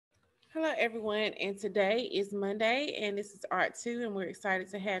Hello, everyone, and today is Monday, and this is Art 2, and we're excited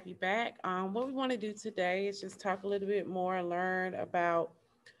to have you back. What we want to do today is just talk a little bit more and learn about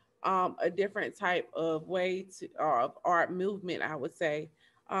a different type of way of art movement, I would say.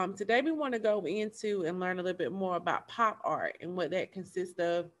 Today, we want to go into and learn a little bit more about pop art and what that consists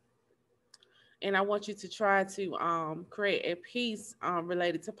of. And I want you to try to create a piece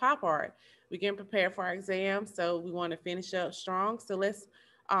related to pop art. We're getting prepared for our exam, so we want to finish up strong. So let's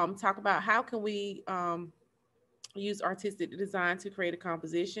talk about how can we use artistic design to create a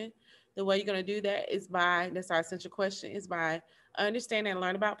composition. The way you're going to do that is by, that's our essential question, is by understanding and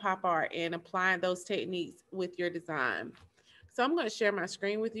learn about pop art and applying those techniques with your design. So I'm going to share my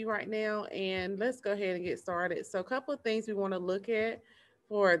screen with you right now, and let's go ahead and get started. So a couple of things we want to look at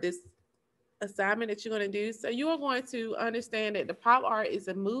for this assignment that you're going to do. So you are going to understand that the pop art is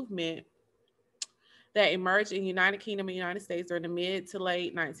a movement that emerged in United Kingdom and United States during the mid to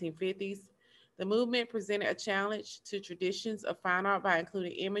late 1950s. The movement presented a challenge to traditions of fine art by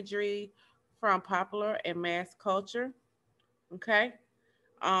including imagery from popular and mass culture. Okay.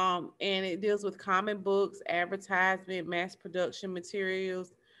 And it deals with comic books, advertisement, mass production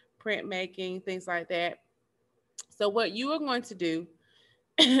materials, printmaking, things like that. So what you are going to do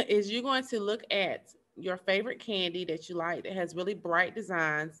is you're going to look at your favorite candy that you like that has really bright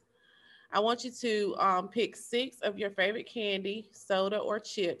designs. I want you to pick six of your favorite candy, soda, or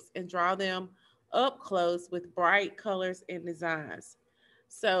chips and draw them up close with bright colors and designs.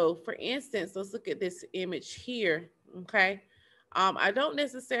 So, for instance, let's look at this image here. Okay. I don't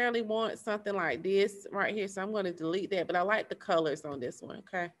necessarily want something like this right here, so I'm going to delete that, but I like the colors on this one.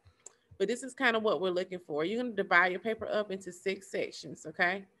 Okay. But this is kind of what we're looking for. You're going to divide your paper up into six sections.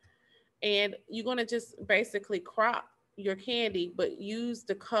 Okay. And you're going to just basically crop your candy, but use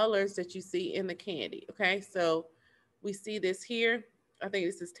the colors that you see in the candy. Okay, so we see this here. I think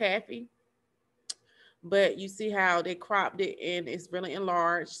this is taffy, but you see how they cropped it and it's really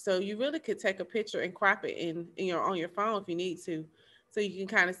enlarged. So you really could take a picture and crop it in your on your phone if you need to, so you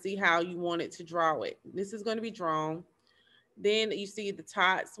can kind of see how you want it to draw it. This is going to be drawn. Then you see the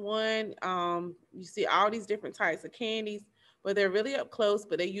tots one. You see all these different types of candies, but they're really up close,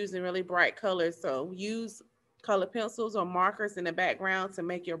 but they're using really bright colors. So use color pencils or markers in the background to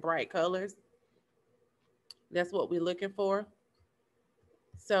make your bright colors. That's what we're looking for.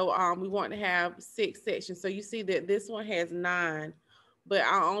 So we want to have six sections. So you see that this one has nine, but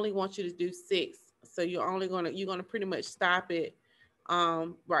I only want you to do six. So you're gonna pretty much stop it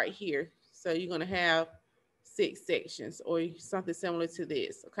right here. So you're gonna have six sections or something similar to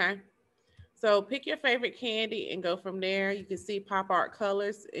this. Okay. So pick your favorite candy and go from there. You can see pop art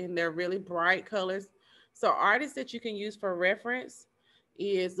colors and they're really bright colors. So artists that you can use for reference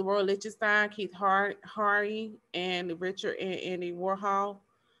is the Roy Lichtenstein, Keith Hardy, and Richard and Andy Warhol.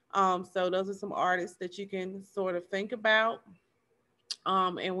 So those are some artists that you can sort of think about.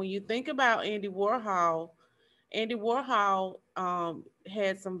 And when you think about Andy Warhol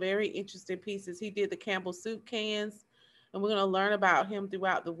had some very interesting pieces. He did the Campbell soup cans, and we're going to learn about him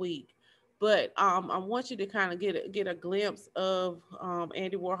throughout the week. But I want you to kind of get a glimpse of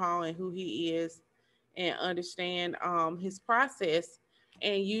Andy Warhol and who he is, and understand his process,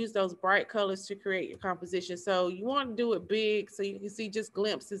 and use those bright colors to create your composition. So you want to do it big so you can see just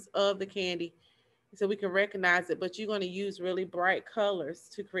glimpses of the candy, so we can recognize it. But you're going to use really bright colors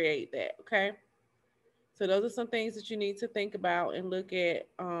to create that. Okay. So those are some things that you need to think about and look at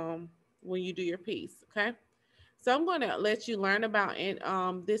when you do your piece. Okay. So I'm going to let you learn about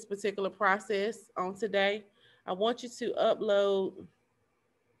this particular process on today. I want you to upload.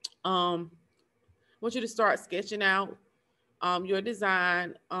 I want you to start sketching out your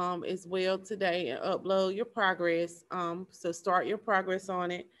design as well today and upload your progress. So start your progress on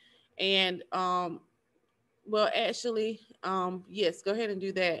it, and well, actually, yes, go ahead and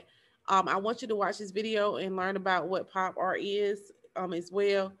do that. I want you to watch this video and learn about what pop art is as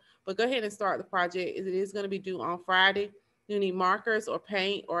well. But go ahead and start the project. It is going to be due on Friday. You need markers or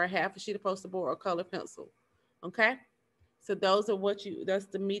paint or a half a sheet of poster board or color pencil. Okay. So that's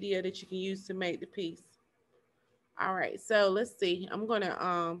the media that you can use to make the piece. All right. So let's see. I'm going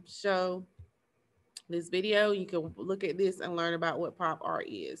to show this video. You can look at this and learn about what pop art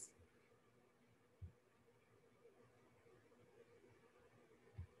is.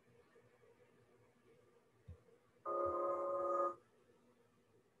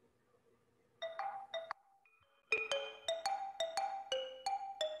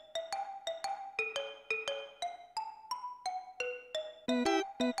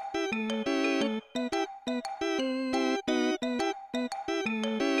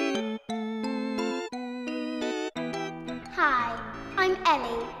 Hi, I'm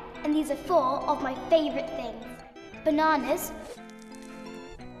Ellie. and these are 4 of my favourite things. Bananas,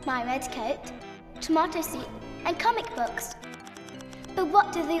 my red coat, tomato soup, and comic books. But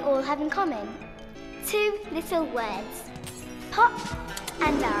what do they all have in common? 2 little words: pop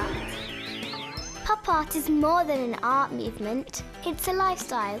and art. Pop art is more than an art movement. It's a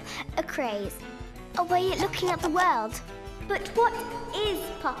lifestyle, a craze, a way of looking at the world. But what is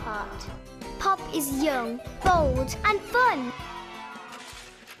pop art? Pop is young, bold, and fun.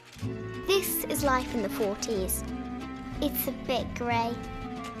 This is life in the 40s. It's a bit grey.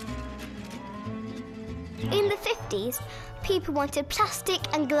 In the 50s, people wanted plastic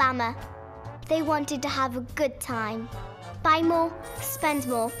and glamour. They wanted to have a good time. Buy more, spend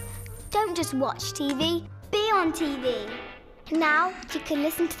more. Don't just watch TV, be on TV. Now you can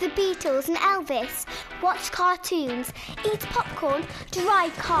listen to the Beatles and Elvis, watch cartoons, eat popcorn,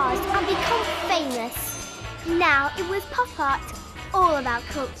 drive cars and become famous. Now it was pop art, all about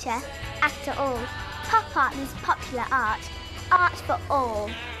culture. After all, pop art means popular art, art for all.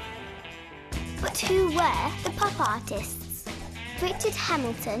 But who were the pop artists? Richard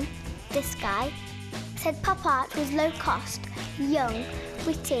Hamilton, this guy, said pop art was low cost, young,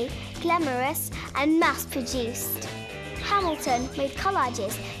 witty, glamorous and mass-produced. Hamilton made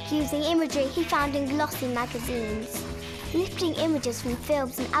collages using imagery he found in glossy magazines. Lifting images from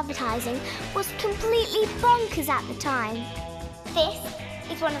films and advertising was completely bonkers at the time. This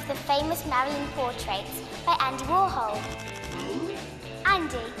is one of the famous Marilyn portraits by Andy Warhol.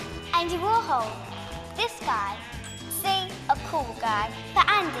 Andy Warhol, this guy. See, a cool guy. For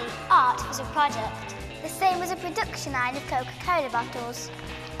Andy, art was a product, the same as a production line of Coca-Cola bottles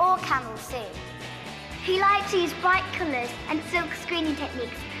or Camel soup. He liked to use bright colours and silk screening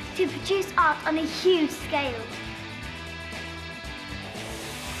techniques to produce art on a huge scale.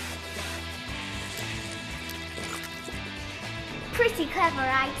 Pretty clever,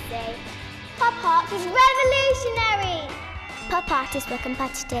 I'd say. Pop art was revolutionary! Pop artists were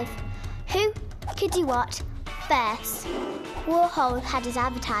competitive. Who could do what first? Warhol had his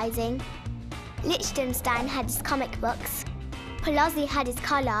advertising. Lichtenstein had his comic books. Pelosi had his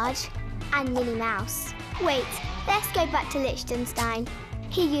collage. And Minnie Mouse. Wait, let's go back to Lichtenstein.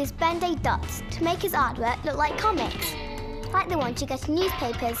 He used Band-Aid dots to make his artwork look like comics, like the ones you get in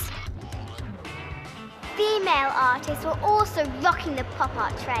newspapers. Female artists were also rocking the pop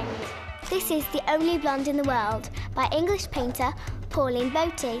art trend. This is The Only Blonde in the World by English painter Pauline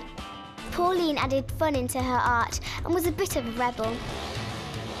Botti. Pauline added fun into her art and was a bit of a rebel.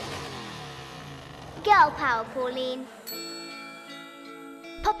 Girl power, Pauline.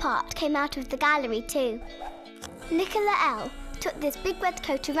 Pop art came out of the gallery too. Nicola L. took this big red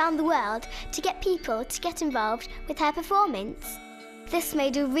coat around the world to get people to get involved with her performance. This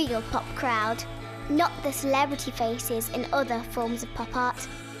made a real pop crowd, not the celebrity faces in other forms of pop art.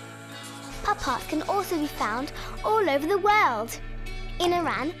 Pop art can also be found all over the world. In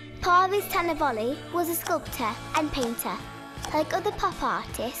Iran, Parviz Tanavoli was a sculptor and painter. Like other pop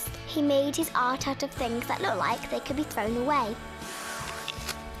artists, he made his art out of things that looked like they could be thrown away.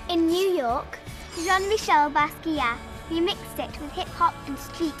 In New York, Jean-Michel Basquiat remixed it with hip-hop and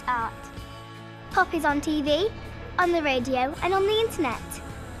street art. Pop is on TV, on the radio and on the internet.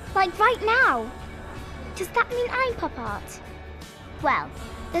 Like right now. Does that mean I'm pop art? Well,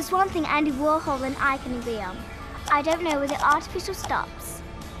 there's one thing Andy Warhol and I can agree on. I don't know where the artificial stops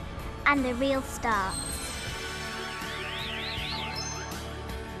and the real starts.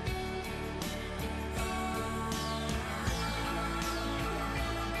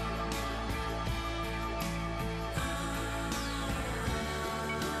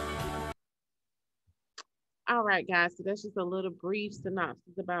 All right, guys. So that's just a little brief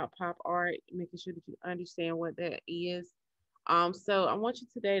synopsis about pop art, making sure that you understand what that is. So I want you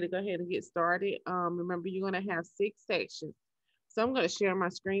today to go ahead and get started. Remember, you're going to have 6 sections. So I'm going to share my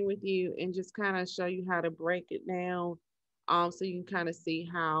screen with you and just kind of show you how to break it down, so you can kind of see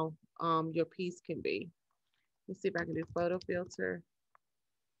how your piece can be. Let's see if I can do photo filter.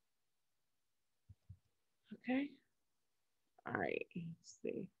 Okay. All right. Let's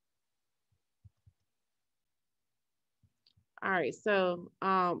see. All right, so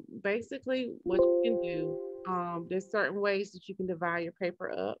basically what you can do, there's certain ways that you can divide your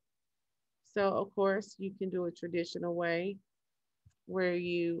paper up. So of course you can do a traditional way where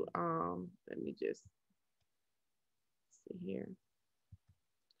you, let me just see here.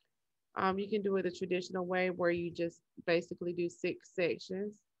 You can do it a traditional way where you just basically do 6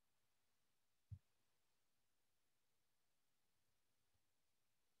 sections.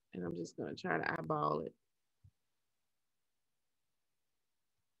 And I'm just gonna try to eyeball it.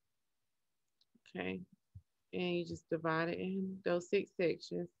 Okay, and you just divide it in those 6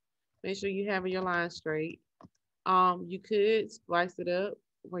 sections. Make sure you have your line straight. You could splice it up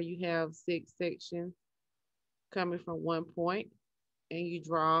where you have 6 sections coming from one point and you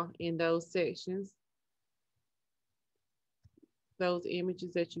draw in those sections those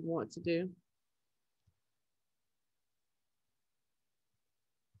images that you want to do.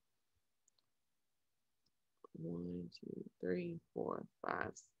 One, two, three, four,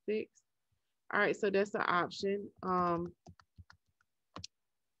 five, six. All right, so that's the option.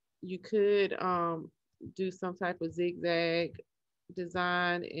 You could do some type of zigzag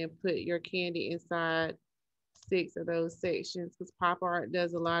design and put your candy inside 6 of those sections because pop art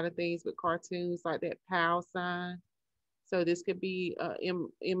does a lot of things with cartoons like that POW sign. So this could be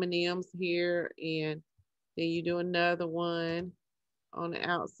M&Ms here, and then you do another one on the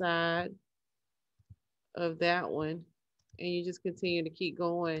outside of that one, and you just continue to keep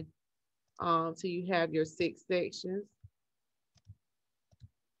going till you have your 6 sections.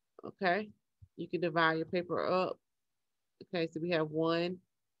 Okay, you can divide your paper up. Okay, so we have 1,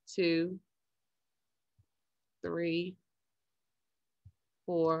 2, 3,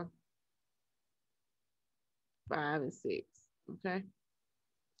 4, 5, and 6. Okay,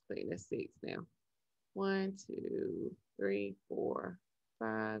 I think that's 6 now. 1, 2, 3, 4,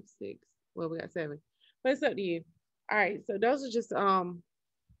 5, 6. Well, we got 7, but it's up to you. All right, so those are just let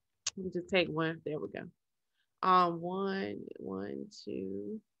me just take one. There we go. One, 1,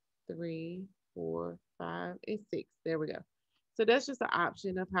 2, 3, 4, 5, and 6. There we go. So that's just an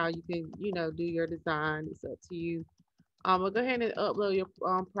option of how you can, do your design. It's up to you. We'll go ahead and upload your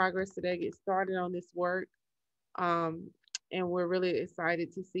progress today. Get started on this work. And we're really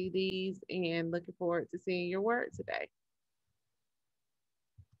excited to see these and looking forward to seeing your work today.